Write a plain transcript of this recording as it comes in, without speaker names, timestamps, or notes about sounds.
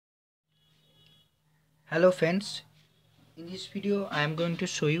Hello friends, in this video I am going to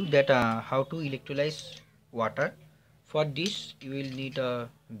show you that how to electrolyze water. For this you will need a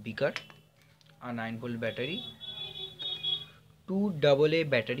beaker, a 9-volt battery, two AA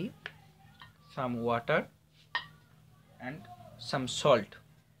battery, some water and some salt.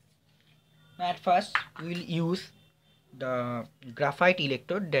 Now at first we will use the graphite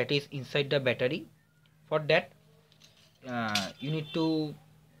electrode that is inside the battery. For that you need to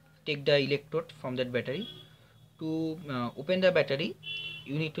take the electrode from that battery. To open the battery,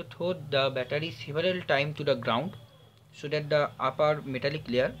 you need to throw the battery several times to the ground so that the upper metallic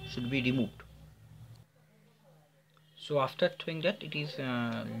layer should be removed. So after throwing that, it is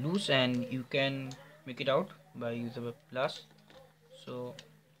loose and you can make it out by use of a plus. So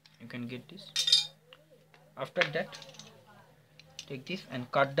you can get this. After that, take this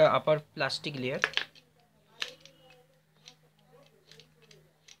and cut the upper plastic layer.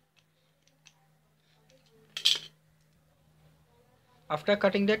 After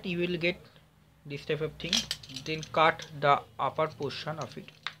cutting that, you will get this type of thing. Then cut the upper portion of it.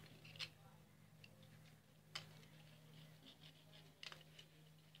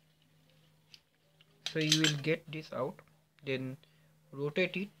 So you will get this out. Then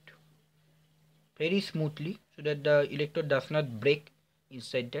rotate it very smoothly so that the electrode does not break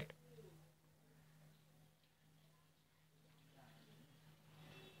inside that.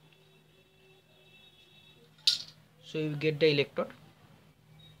 So you get the electrode.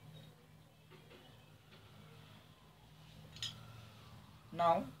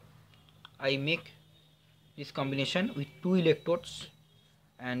 Now I make this combination with two electrodes,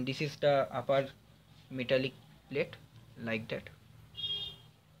 and this is the upper metallic plate like that.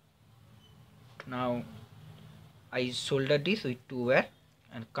 Now I solder this with two wire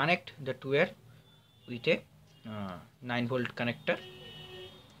and connect the two wire with a 9-volt connector.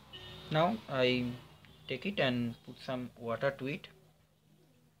 Now I take it and put some water to it.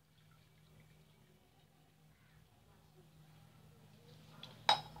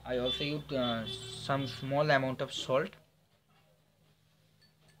 I also use some small amount of salt.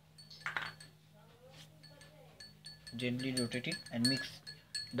 Gently rotate it and mix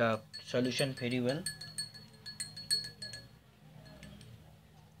the solution very well.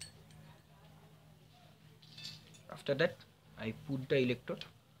 After that, I put the electrode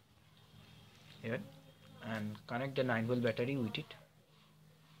here and connect the 9-volt battery with it.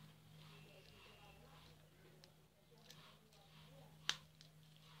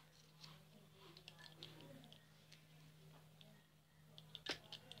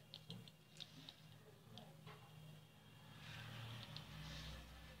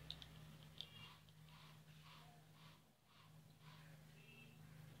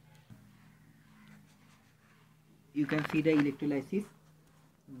 You can see the electrolysis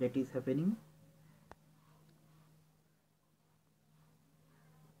that is happening.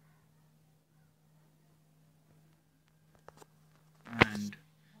 And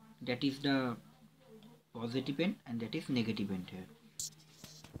that is the positive end and that is negative end here.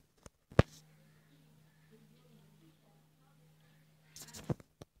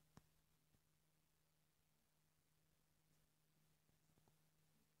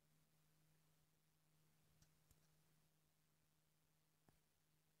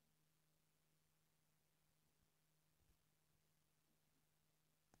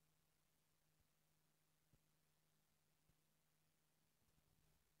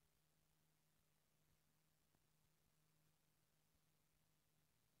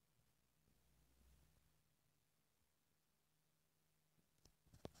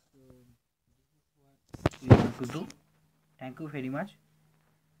 So this is what we want to do. Thank you very much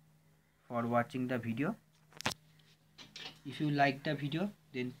for watching the video. If you like the video,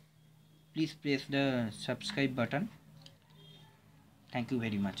 then please press the subscribe button. Thank you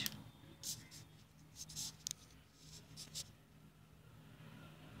very much.